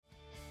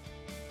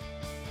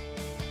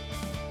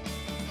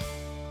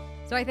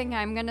So I think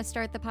I'm going to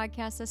start the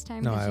podcast this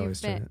time. No, I always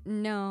start it.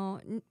 No,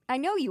 I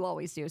know you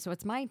always do, so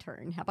it's my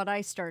turn. How about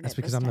I start That's it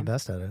because this I'm time? the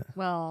best at it.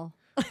 Well,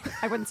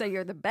 I wouldn't say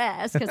you're the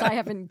best because I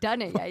haven't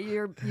done it yet.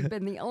 You've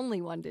been the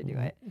only one to do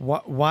it.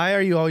 Why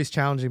are you always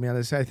challenging me on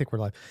this? I think we're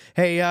live.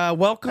 Hey,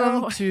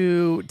 welcome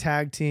to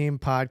Tag Team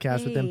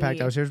Podcast with Impact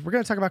Outsiders. We're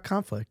going to talk about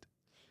conflict.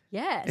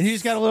 Yes. And you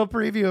just got a little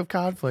preview of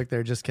conflict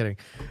there. Just kidding.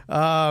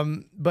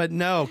 But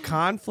no,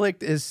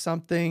 conflict is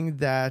something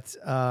that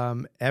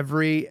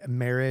every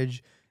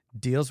marriage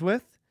deals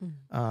with.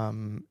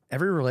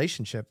 Every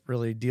relationship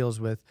really deals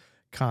with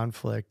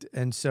conflict.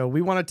 And so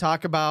we want to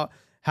talk about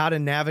how to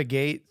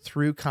navigate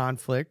through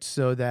conflict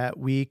so that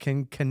we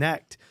can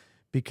connect,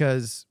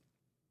 because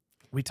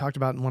we talked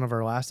about in one of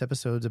our last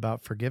episodes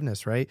about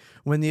forgiveness, right?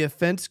 When the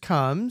offense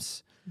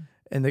comes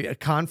and the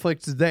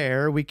conflict's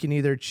there, we can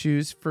either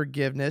choose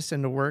forgiveness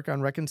and to work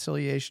on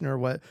reconciliation, or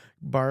what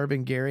Barb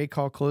and Gary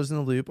call closing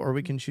the loop, or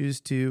we can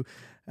choose to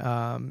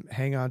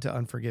hang on to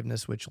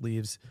unforgiveness, which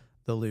leaves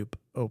the loop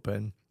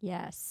open.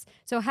 Yes.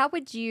 So how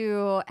would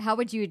you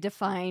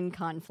define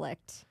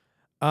conflict?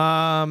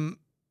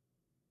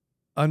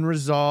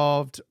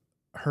 Unresolved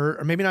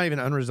hurt, or maybe not even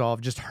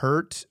unresolved, just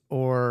hurt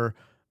or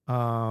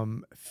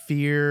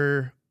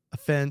fear,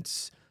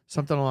 offense,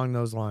 something along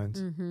those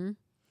lines. Mm-hmm.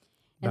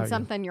 And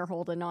something you're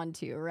holding on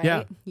to,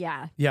 right?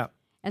 Yeah.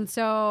 And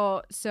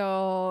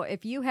so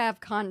if you have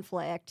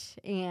conflict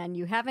and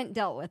you haven't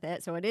dealt with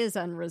it, so it is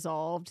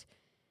unresolved,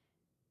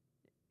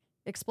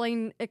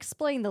 explain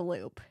the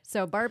loop.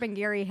 So Barb and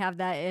Gary have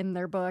that in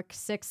their book,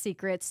 6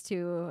 Secrets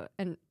to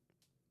a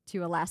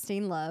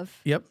Lasting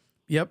Love. Yep.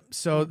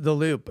 So the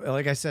loop,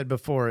 like I said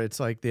before, it's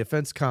like the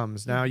offense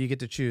comes. Now you get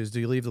to choose. Do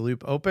you leave the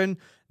loop open,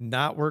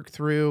 not work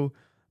through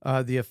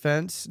the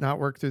offense, not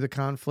work through the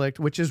conflict,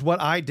 which is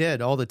what I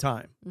did all the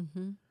time,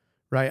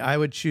 right? I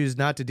would choose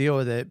not to deal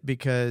with it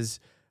because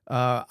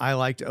I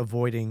liked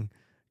avoiding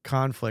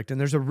conflict. And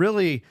there's a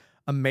really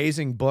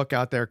amazing book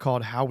out there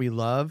called How We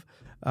Love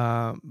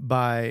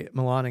by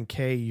Milan and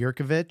Kay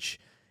Yurkovich.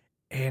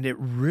 And it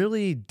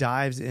really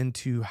dives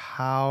into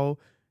how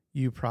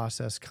you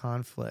process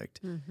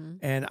conflict.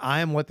 And I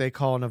am what they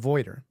call an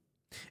avoider.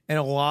 And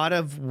a lot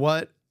of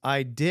what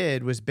I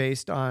did was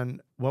based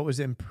on what was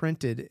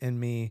imprinted in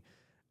me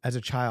as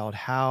a child,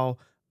 how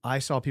I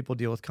saw people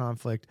deal with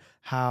conflict,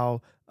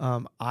 how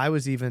I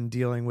was even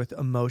dealing with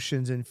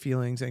emotions and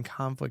feelings and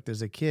conflict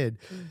as a kid.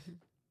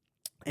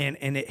 And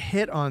it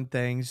hit on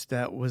things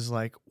that was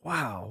like,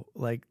 wow,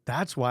 like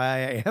that's why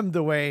I am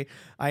the way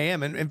I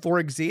am. And for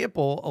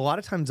example, a lot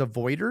of times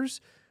avoiders,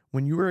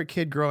 when you were a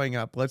kid growing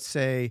up, let's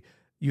say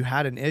you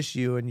had an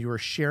issue and you were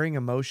sharing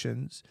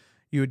emotions,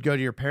 you would go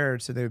to your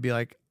parents and they would be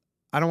like,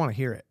 I don't want to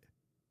hear it.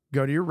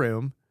 Go to your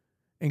room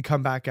and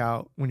come back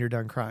out when you're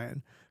done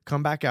crying.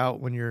 Come back out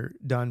when you're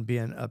done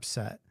being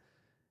upset.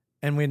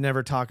 And we'd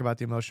never talk about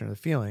the emotion or the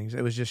feelings.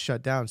 It was just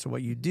shut down. So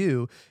what you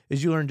do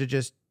is you learn to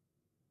just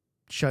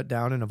shut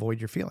down and avoid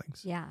your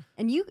feelings. Yeah.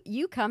 And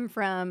you come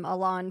from a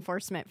law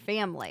enforcement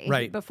family.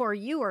 Right. Before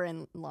you were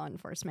in law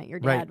enforcement, your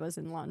dad was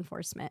in law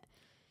enforcement.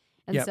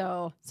 And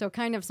so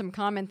kind of some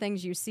common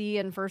things you see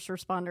in first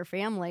responder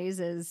families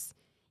is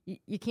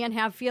you can't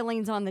have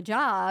feelings on the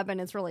job, and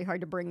it's really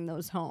hard to bring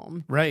those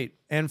home. Right.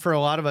 And for a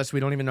lot of us, we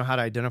don't even know how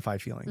to identify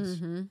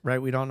feelings,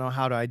 right? We don't know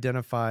how to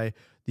identify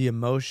the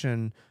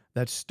emotion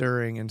that's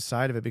stirring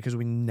inside of it because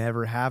we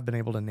never have been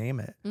able to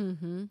name it.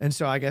 And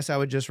so I guess I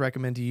would just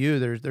recommend to you,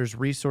 there's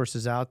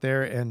resources out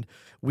there, and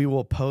we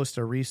will post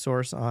a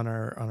resource on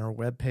our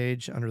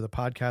webpage under the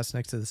podcast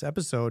next to this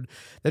episode.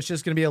 That's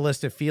just going to be a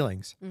list of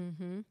feelings.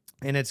 And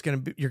you're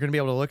going to be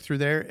able to look through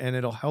there, and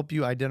it'll help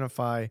you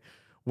identify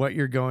what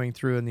you're going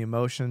through and the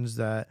emotions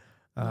that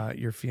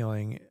you're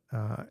feeling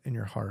in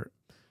your heart.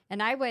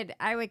 And I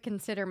would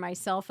consider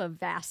myself a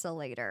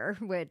vacillator,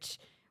 which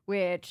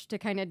to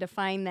kind of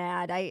define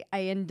that,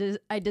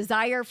 I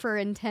desire for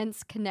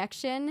intense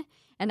connection,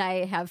 and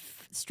I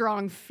have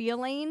strong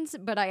feelings,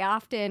 but I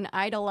often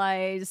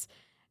idolize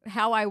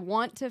how I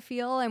want to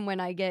feel, and when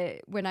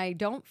I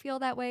don't feel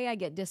that way, I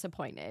get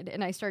disappointed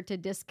and I start to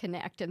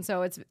disconnect. And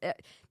so it's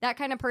that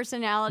kind of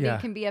personality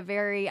can be a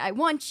very I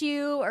want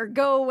you or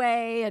go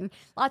away, and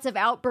lots of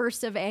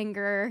outbursts of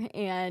anger,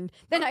 and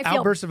then I feel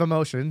outbursts of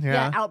emotion.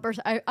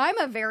 Outbursts. I'm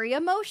a very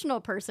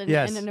emotional person,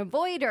 and an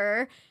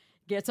avoider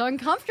gets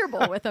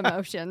uncomfortable with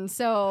emotion.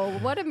 So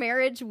what a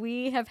marriage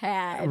we have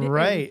had,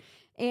 right?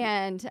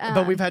 And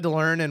but we've had to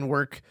learn and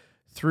work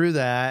through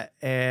that,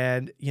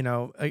 and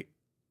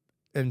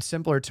in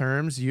simpler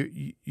terms,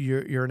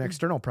 you're an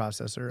external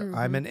processor.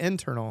 I'm an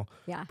internal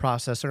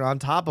processor on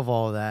top of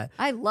all of that.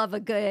 I love a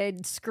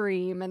good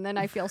scream, and then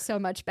I feel so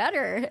much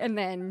better, and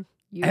then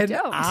you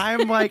don't.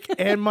 I'm like,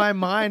 in my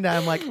mind,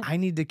 I'm like, I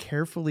need to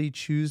carefully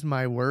choose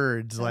my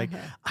words. Like,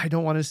 I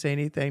don't want to say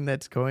anything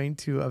that's going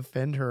to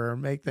offend her or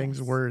make things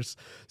worse.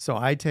 So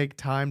I take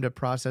time to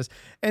process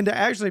and to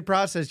actually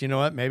process, you know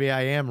what, maybe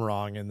I am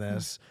wrong in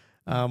this.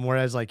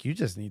 Whereas like, you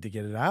just need to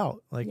get it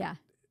out. Like,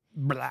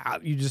 blah,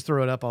 you just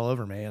throw it up all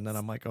over me. And then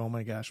I'm like, oh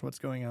my gosh, what's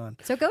going on?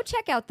 So go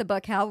check out the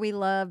book, How We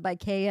Love by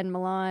Kay and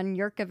Milan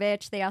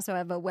Yurkovich. They also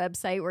have a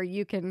website where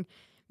you can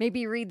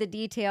maybe read the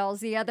details.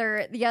 The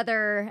other,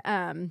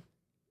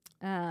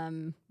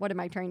 what am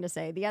I trying to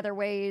say? The other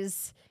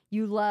ways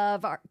you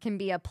love can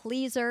be a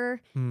pleaser,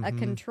 a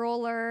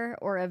controller,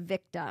 or a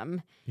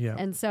victim. Yeah.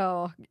 And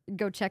so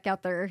go check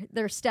out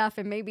their stuff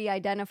and maybe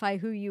identify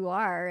who you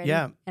are.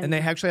 And they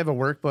actually have a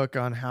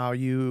workbook on how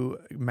you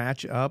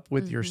match up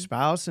with your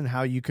spouse and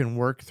how you can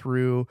work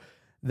through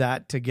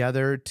that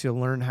together to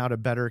learn how to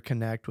better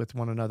connect with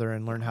one another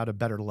and learn how to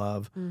better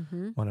love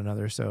one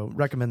another. So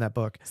recommend that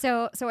book.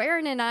 So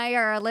Aaron and I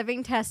are a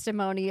living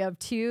testimony of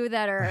two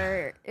that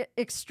are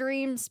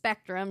extreme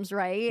spectrums,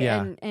 right?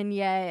 Yeah. And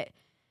yet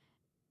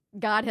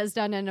God has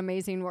done an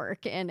amazing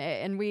work in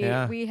it. And we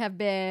have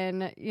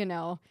been,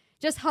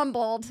 just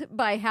humbled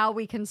by how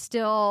we can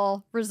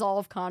still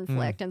resolve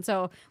conflict. And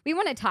so we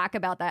want to talk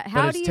about that.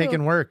 But it's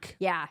taken work.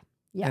 Yeah.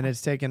 And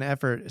it's taken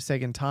effort. It's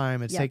taken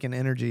time. It's taken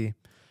energy.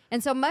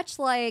 And so much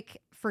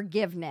like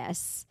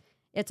forgiveness,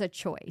 it's a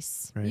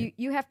choice. Right.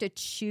 You have to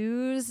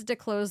choose to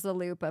close the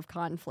loop of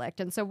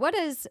conflict. And so what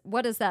does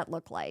that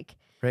look like?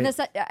 Right.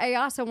 And I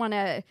also want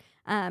to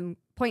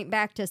point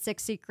back to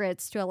 6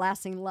 Secrets to a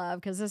Lasting Love,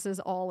 because this is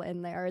all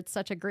in there. It's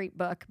such a great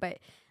book. But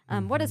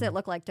what does it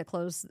look like to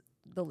close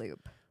the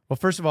loop? Well,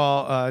 first of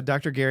all,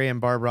 Dr. Gary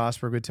and Barb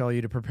Rosberg would tell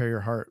you to prepare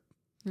your heart.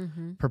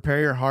 Prepare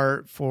your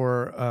heart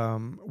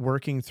for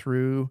working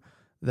through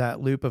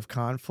that loop of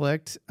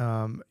conflict.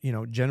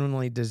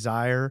 Genuinely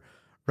desire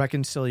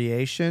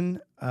reconciliation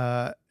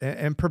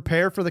and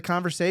prepare for the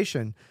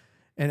conversation.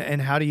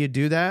 And how do you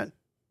do that?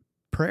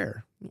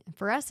 Prayer.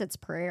 For us, it's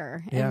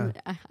prayer. Yeah.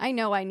 And I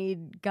know I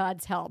need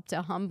God's help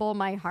to humble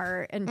my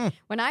heart. And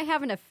when I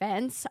have an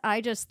offense,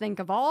 I just think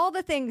of all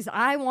the things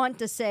I want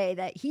to say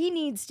that he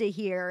needs to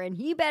hear, and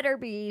he better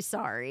be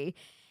sorry.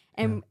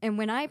 And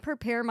when I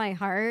prepare my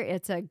heart,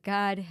 it's a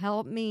God,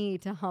 help me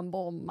to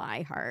humble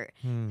my heart.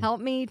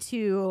 Help me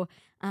to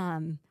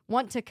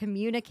want to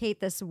communicate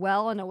this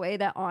well in a way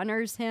that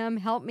honors him.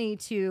 Help me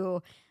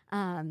to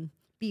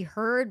be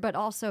heard, but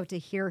also to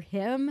hear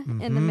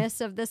him in the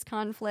midst of this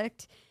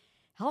conflict.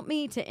 Help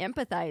me to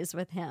empathize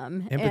with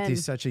him. Empathy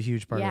is such a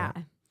huge part of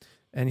it.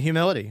 And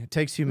humility. It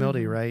takes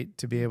humility, right?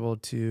 To be able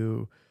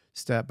to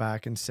step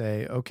back and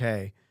say,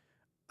 okay,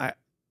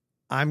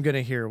 I'm going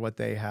to hear what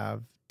they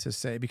have to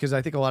say, because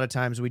I think a lot of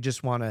times we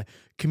just want to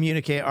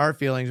communicate our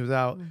feelings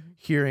without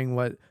hearing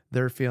what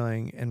they're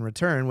feeling in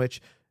return,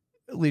 which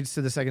leads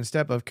to the second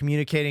step of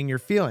communicating your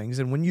feelings.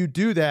 And when you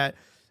do that,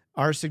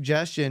 our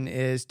suggestion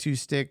is to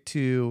stick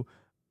to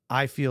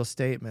I feel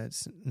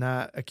statements,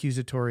 not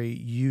accusatory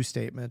you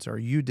statements, or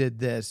you did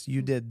this,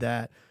 you did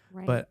that.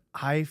 Right. But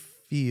I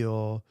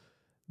feel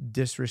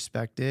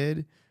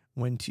disrespected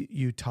when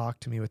you talk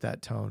to me with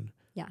that tone.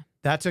 Yeah.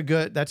 That's a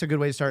good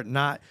way to start.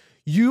 Not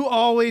you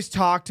always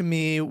talk to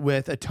me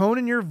with a tone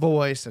in your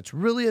voice that's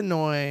really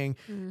annoying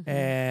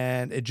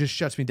and it just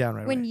shuts me down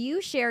right away. When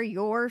you share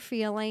your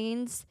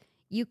feelings,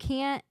 you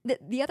can't,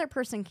 the other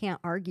person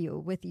can't argue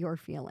with your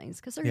feelings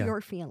because they're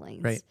your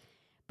feelings. Right.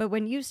 But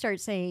when you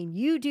start saying,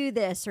 you do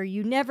this, or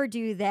you never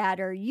do that,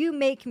 or you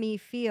make me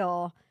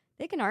feel,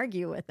 they can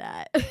argue with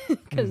that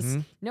because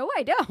no,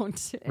 I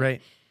don't.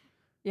 Right.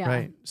 Yeah.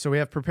 Right. So we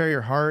have prepare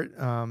your heart,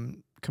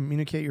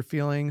 communicate your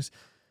feelings,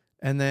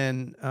 and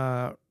then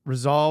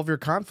resolve your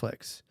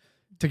conflicts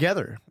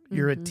together.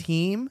 You're a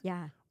team.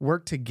 Yeah.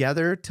 Work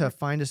together to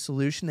find a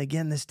solution.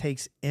 Again, this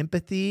takes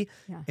empathy,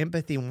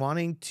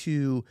 wanting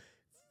to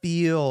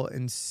feel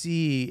and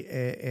see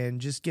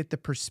and just get the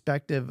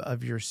perspective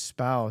of your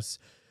spouse.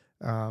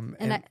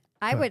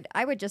 I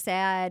would just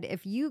add,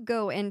 if you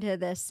go into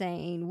this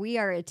saying we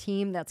are a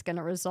team that's going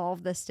to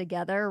resolve this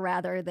together,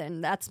 rather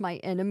than that's my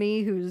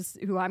enemy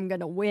who I'm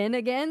going to win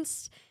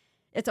against,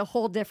 it's a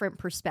whole different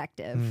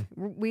perspective.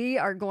 We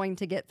are going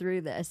to get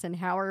through this, and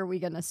how are we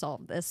going to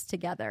solve this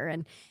together?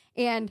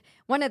 And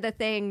one of the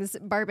things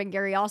Barb and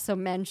Gary also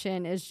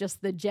mention is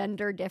just the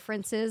gender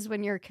differences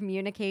when you're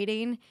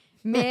communicating.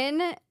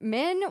 Men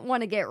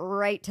want to get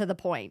right to the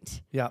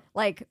point. Yeah.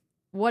 Like,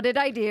 what did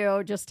I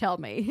do? Just tell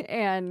me.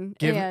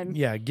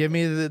 Give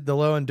me the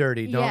low and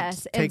dirty.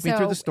 Don't take me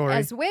through the story.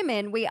 As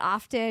women, we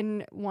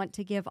often want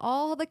to give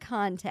all the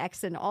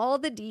context and all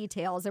the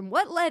details and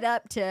what led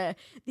up to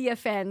the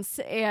offense.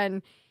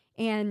 And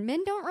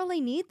men don't really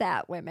need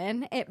that,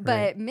 women.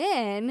 But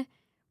women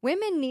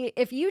need,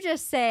 if you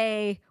just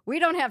say, we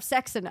don't have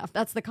sex enough,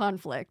 that's the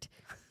conflict.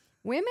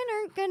 Women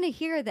aren't going to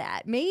hear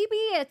that. Maybe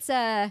it's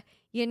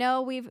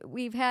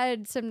we've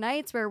had some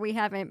nights where we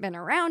haven't been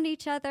around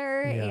each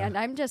other, and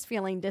I'm just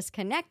feeling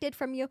disconnected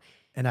from you.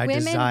 And I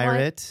desire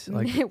it.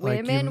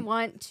 Women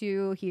want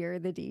to hear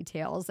the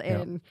details,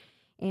 and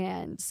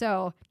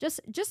so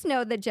just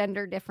know the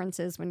gender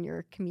differences when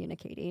you're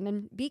communicating,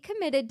 and be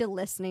committed to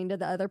listening to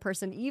the other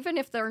person, even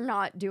if they're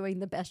not doing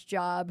the best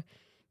job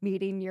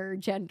meeting your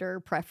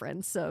gender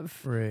preference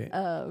of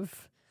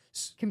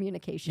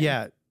communication.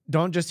 Yeah.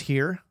 don't just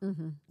hear,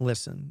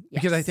 listen.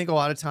 Because I think a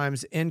lot of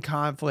times in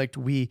conflict,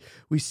 we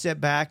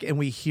sit back and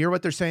we hear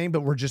what they're saying,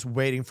 but we're just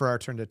waiting for our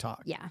turn to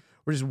talk. Yeah.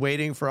 We're just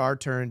waiting for our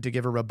turn to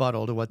give a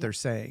rebuttal to what they're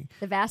saying.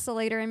 The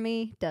vacillator in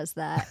me does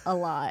that a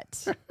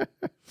lot.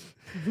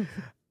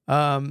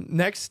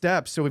 Next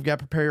step. So we've got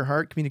prepare your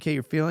heart, communicate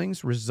your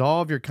feelings,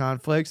 resolve your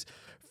conflicts,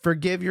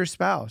 forgive your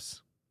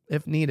spouse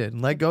if needed,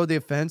 let go of the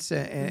offense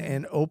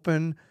and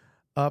open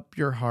up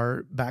your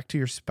heart back to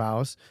your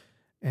spouse.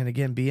 And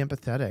again, be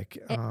empathetic.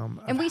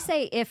 And we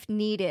say if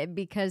needed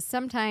because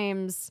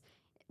sometimes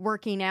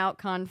working out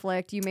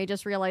conflict, you may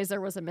just realize there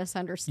was a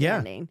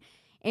misunderstanding.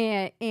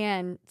 Yeah.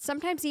 And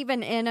sometimes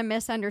even in a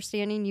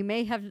misunderstanding, you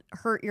may have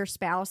hurt your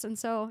spouse. And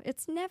so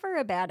it's never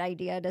a bad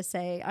idea to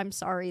say, I'm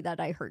sorry that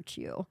I hurt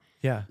you.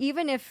 Yeah.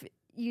 Even if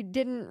you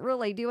didn't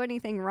really do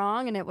anything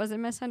wrong and it was a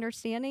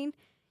misunderstanding,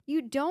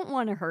 you don't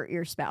want to hurt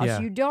your spouse. Yeah.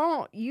 You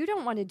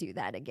don't want to do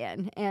that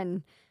again.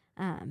 And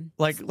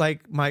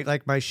like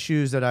my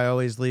shoes that I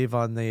always leave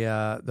on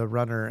the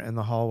runner in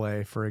the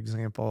hallway, for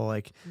example,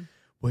 like,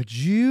 would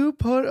you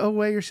put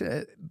away your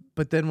shoes?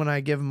 But then when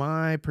I give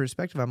my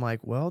perspective, I'm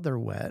like, well, they're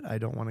wet. I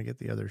don't want to get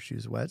the other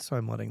shoes wet, so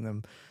I'm letting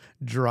them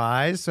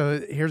dry. So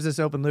here's this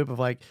open loop of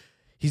like,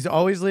 he's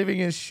always leaving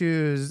his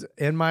shoes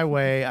in my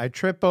way. I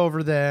trip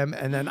over them,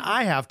 and then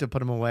I have to put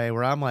them away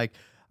where I'm like,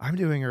 I'm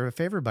doing her a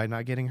favor by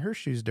not getting her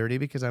shoes dirty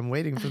because I'm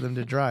waiting for them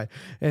to dry.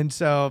 And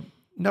so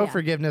no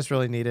forgiveness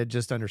really needed,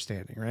 just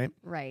understanding, right?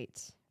 Right.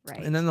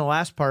 And then the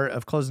last part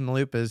of closing the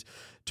loop is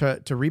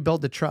to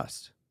rebuild the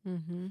trust,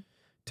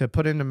 to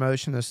put into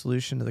motion a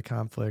solution to the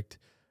conflict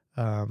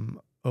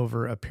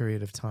over a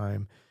period of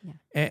time.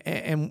 Yeah.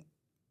 And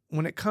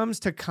when it comes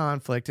to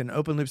conflict and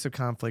open loops of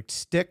conflict,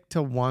 stick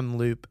to one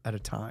loop at a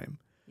time.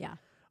 Yeah.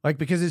 Like,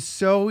 because it's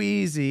so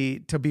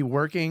easy to be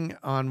working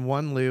on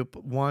one loop,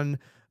 one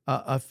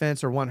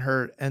offense or one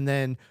hurt, and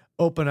then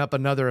open up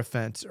another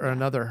offense or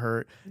another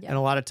hurt. Yeah. And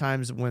a lot of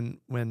times when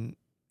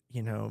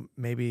you know,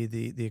 maybe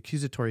the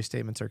accusatory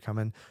statements are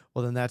coming,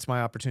 well, then that's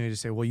my opportunity to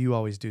say, well, you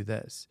always do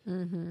this.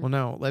 Well,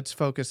 no, let's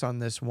focus on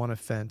this one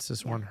offense,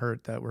 this one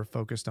hurt that we're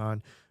focused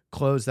on,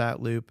 close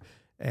that loop.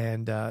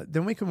 And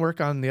then we can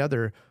work on the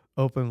other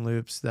open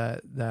loops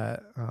that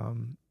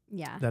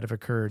have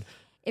occurred.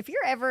 If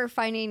you're ever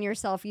finding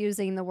yourself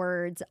using the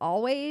words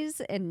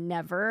always and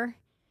never,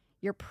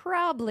 you're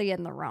probably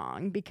in the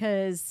wrong,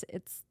 because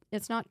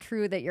it's not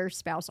true that your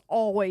spouse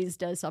always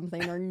does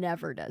something or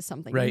never does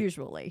something,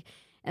 usually.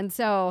 And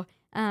so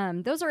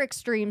those are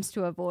extremes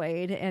to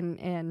avoid.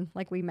 And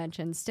like we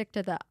mentioned, stick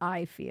to the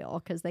I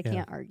feel, because they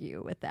can't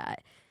argue with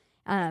that.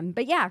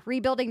 But yeah,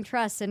 rebuilding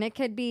trust. And it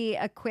could be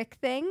a quick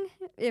thing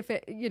if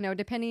it,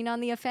 depending on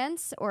the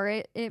offense,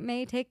 or it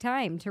may take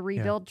time to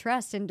rebuild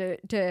trust and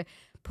to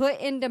put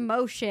into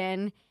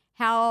motion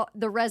how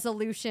the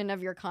resolution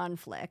of your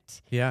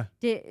conflict. Yeah.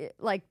 Did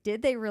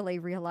they really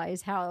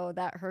realize how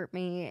that hurt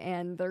me,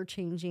 and they're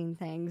changing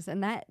things,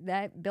 and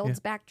that builds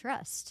back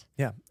trust.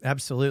 Yeah,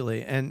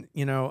 absolutely. And,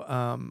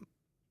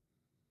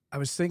 I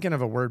was thinking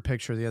of a word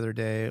picture the other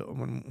day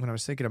when I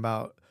was thinking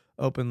about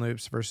open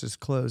loops versus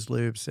closed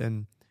loops.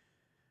 And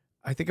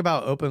I think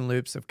about open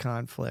loops of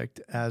conflict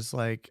as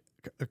like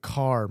a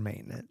car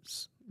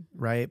maintenance,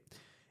 right?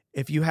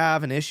 If you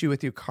have an issue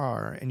with your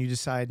car and you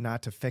decide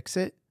not to fix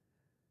it,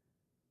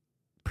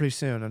 pretty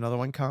soon another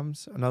one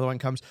comes.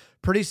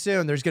 Pretty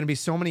soon there's going to be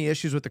so many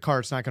issues with the car,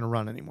 it's not going to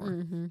run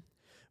anymore.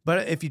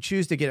 But if you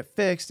choose to get it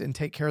fixed and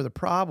take care of the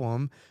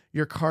problem,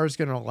 your car is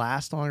going to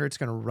last longer. It's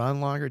going to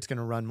run longer. It's going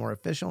to run more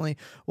efficiently.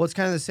 Well, it's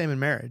kind of the same in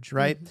marriage,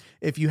 right?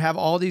 If you have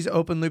all these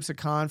open loops of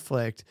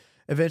conflict,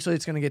 eventually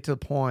it's going to get to the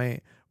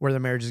point where the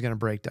marriage is going to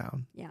break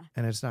down. Yeah.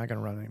 And it's not going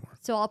to run anymore.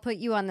 So I'll put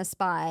you on the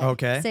spot.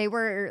 Okay.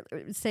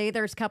 Say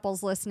there's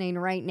couples listening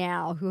right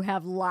now who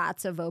have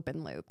lots of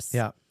open loops.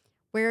 Yeah.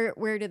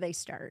 Where do they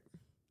start?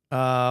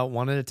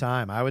 One at a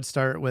time. I would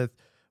start with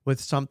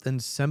something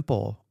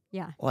simple.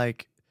 Yeah.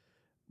 Like,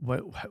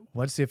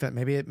 what's the offense?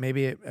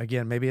 Maybe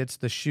it's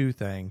the shoe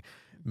thing.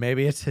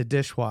 Maybe it's a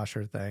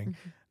dishwasher thing.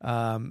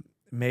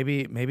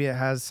 Maybe it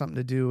has something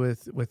to do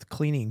with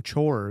cleaning,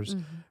 chores,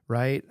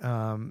 right?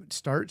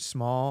 Start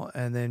small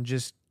and then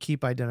just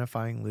keep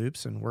identifying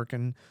loops and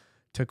working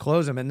to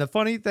close them. And the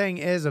funny thing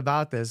is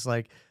about this,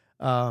 like,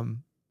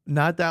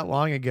 not that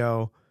long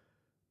ago,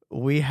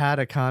 we had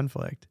a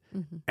conflict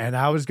and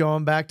I was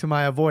going back to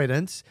my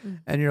avoidance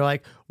and you're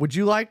like, would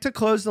you like to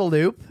close the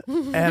loop?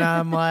 And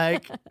I'm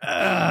like,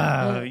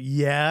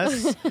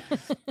 yes.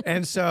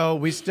 And so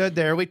we stood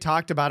there, we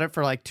talked about it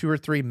for like 2 or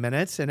 3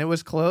 minutes and it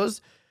was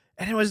closed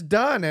and it was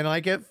done. And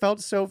like, it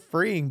felt so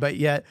freeing, but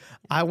yet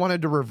I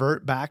wanted to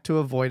revert back to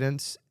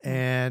avoidance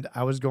and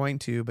I was going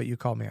to, but you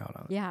called me out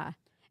on it. Yeah.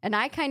 And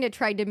I kind of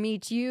tried to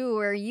meet you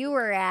where you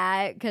were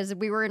at, because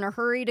we were in a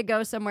hurry to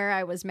go somewhere.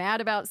 I was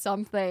mad about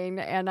something.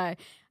 And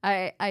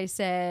I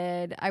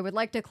said, I would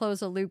like to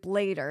close a loop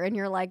later. And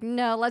you're like,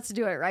 no, let's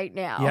do it right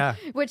now. Yeah.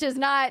 Which is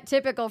not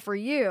typical for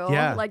you.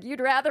 Yeah. Like,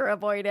 you'd rather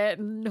avoid it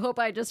and hope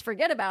I just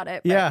forget about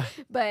it.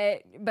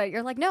 But, But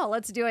you're like, no,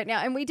 let's do it now.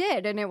 And we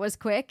did. And it was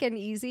quick and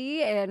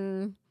easy.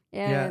 And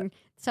And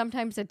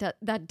sometimes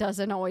that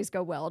doesn't always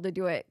go well to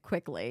do it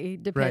quickly,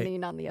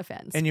 depending on the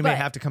offense. And you may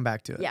have to come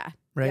back to it. Yeah.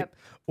 Right. Yep.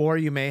 Or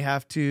you may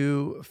have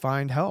to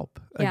find help.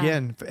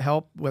 Again,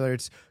 help, whether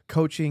it's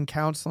coaching,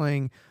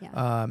 counseling,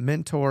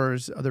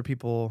 mentors, other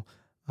people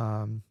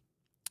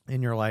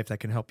in your life that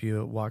can help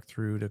you walk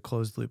through to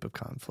close the loop of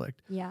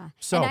conflict. Yeah.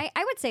 So and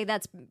I would say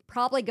that's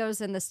probably goes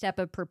in the step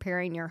of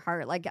preparing your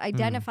heart, like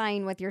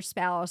identifying with your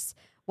spouse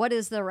what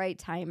is the right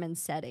time and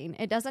setting.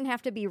 It doesn't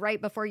have to be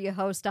right before you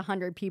host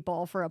 100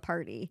 people for a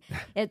party.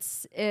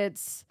 It's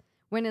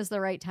when is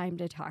the right time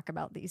to talk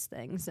about these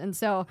things. And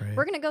so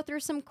we're going to go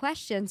through some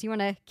questions. You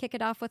want to kick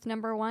it off with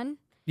number one?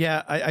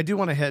 Yeah, I do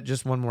want to hit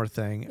just one more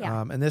thing.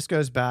 Yeah. And this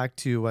goes back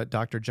to what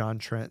Dr. John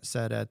Trent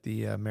said at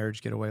the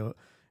Marriage Getaway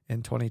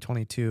in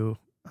 2022.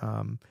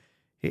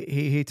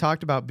 He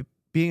talked about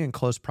being in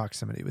close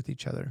proximity with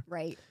each other.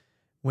 Right.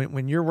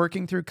 When you're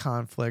working through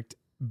conflict,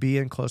 be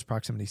in close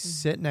proximity.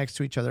 Sit next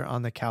to each other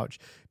on the couch.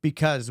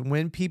 Because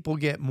when people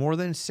get more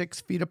than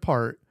 6 feet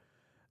apart,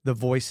 the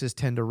voices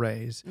tend to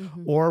raise.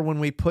 Or when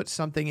we put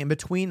something in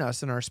between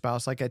us and our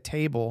spouse, like a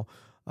table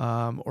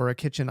or a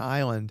kitchen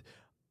island,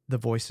 the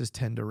voices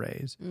tend to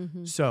raise.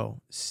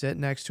 So sit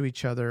next to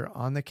each other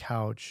on the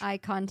couch. Eye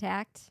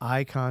contact.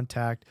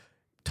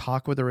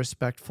 Talk with a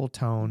respectful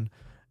tone.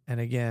 And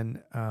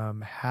again,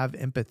 have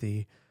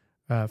empathy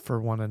for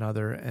one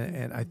another.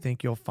 And I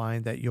think you'll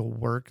find that you'll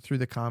work through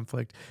the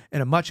conflict in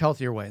a much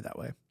healthier way that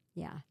way.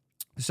 Yeah.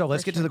 So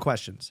let's get to the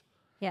questions.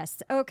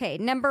 Yes. Okay.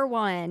 Number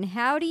one,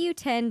 how do you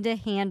tend to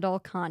handle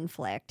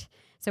conflict?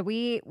 So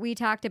we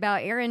talked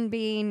about Aaron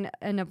being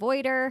an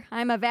avoider.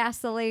 I'm a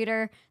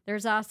vacillator.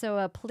 There's also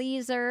a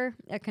pleaser,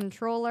 a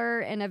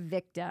controller, and a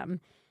victim.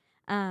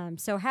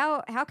 So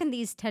how can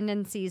these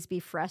tendencies be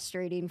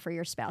frustrating for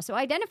your spouse? So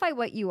identify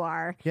what you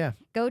are. Yeah.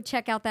 Go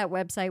check out that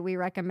website we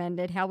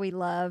recommended, How We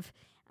Love,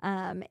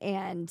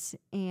 and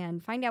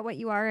find out what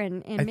you are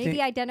and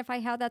maybe identify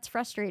how that's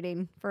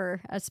frustrating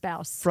for a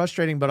spouse.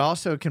 Frustrating, but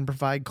also can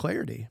provide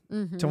clarity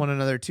to one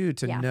another too,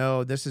 to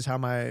know this is how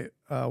my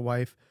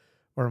wife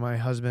or my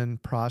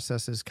husband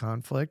processes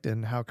conflict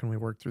and how can we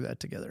work through that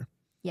together.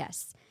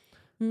 Yes.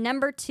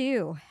 Number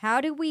two,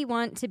 how do we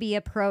want to be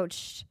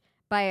approached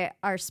by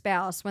our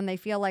spouse when they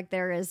feel like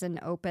there is an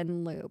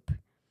open loop?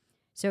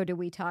 So do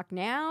we talk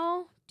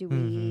now? Do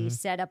we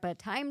set up a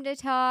time to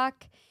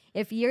talk?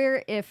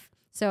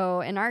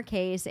 So in our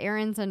case,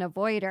 Aaron's an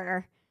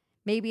avoider.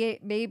 Maybe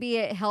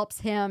it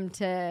helps him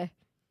to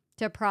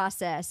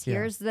process.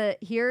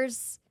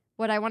 Here's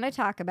what I want to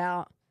talk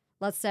about.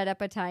 Let's set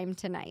up a time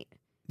tonight.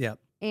 Yep.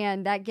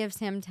 And that gives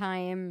him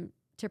time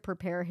to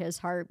prepare his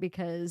heart,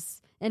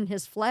 because in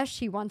his flesh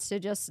he wants to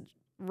just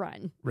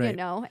run, right.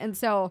 And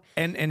so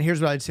and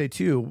here's what I'd say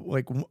too,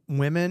 like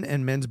women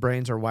and men's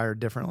brains are wired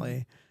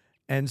differently.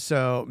 And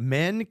so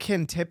men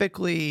can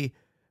typically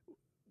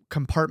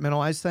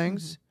compartmentalize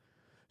things.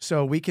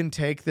 So we can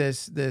take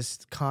this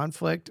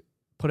conflict,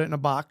 put it in a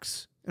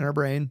box in our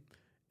brain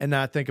and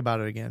not think about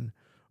it again.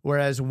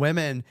 Whereas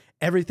women,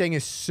 everything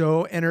is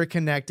so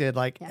interconnected.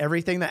 Like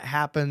everything that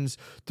happens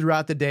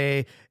throughout the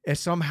day is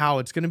somehow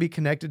it's going to be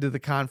connected to the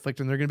conflict,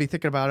 and they're going to be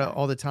thinking about it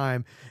all the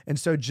time. And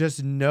so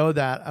just know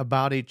that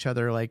about each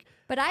other.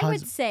 But I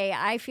would say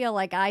I feel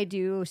like I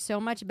do so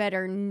much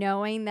better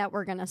knowing that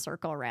we're going to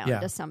circle around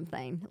to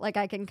something. Like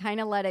I can kind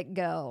of let it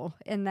go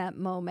in that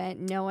moment,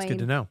 knowing it's good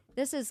to know.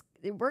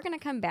 We're going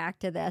to come back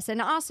to this. And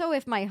also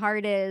if my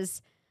heart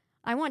is,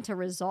 I want to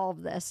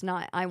resolve this,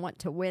 not I want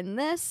to win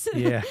this.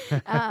 Yeah.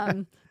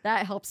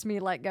 That helps me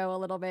let go a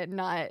little bit,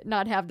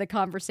 not have the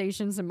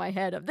conversations in my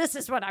head of this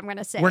is what I'm going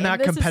to say. We're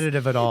not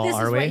competitive at all,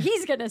 are we? This is what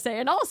he's going to say,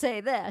 and I'll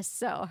say this.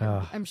 So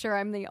I'm sure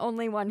I'm the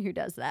only one who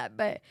does that.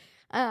 But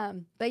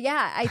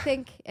yeah, I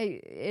think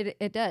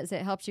it does.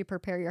 It helps you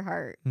prepare your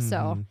heart.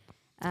 So,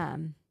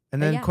 and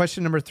then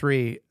question number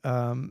 3,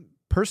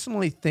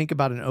 personally think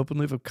about an open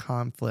loop of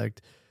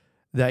conflict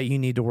that you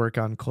need to work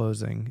on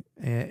closing,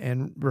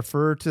 and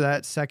refer to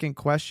that second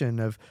question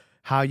of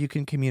how you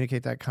can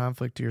communicate that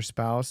conflict to your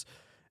spouse,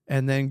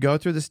 and then go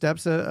through the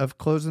steps of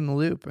closing the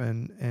loop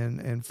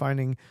and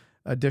finding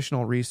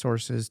additional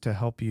resources to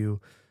help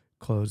you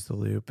close the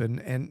loop.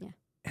 And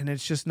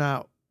it's just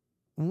not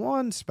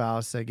one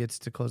spouse that gets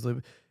to close the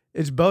loop.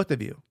 It's both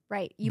of you.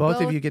 Right.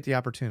 Both of you get the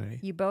opportunity.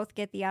 You both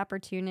get the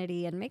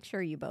opportunity, and make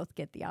sure you both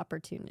get the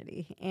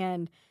opportunity.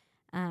 And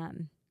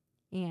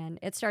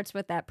it starts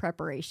with that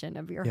preparation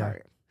of your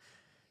heart.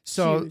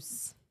 So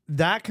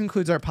that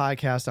concludes our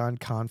podcast on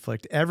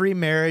conflict. Every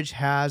marriage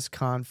has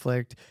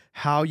conflict.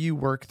 How you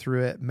work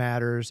through it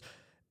matters.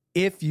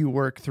 If you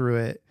work through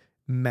it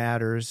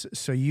matters,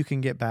 so you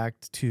can get back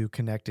to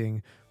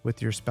connecting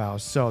with your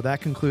spouse. So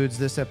that concludes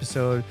this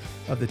episode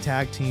of the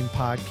Tag Team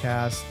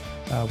Podcast.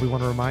 We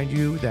want to remind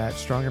you that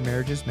stronger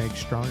marriages make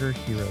stronger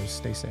heroes.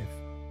 Stay safe.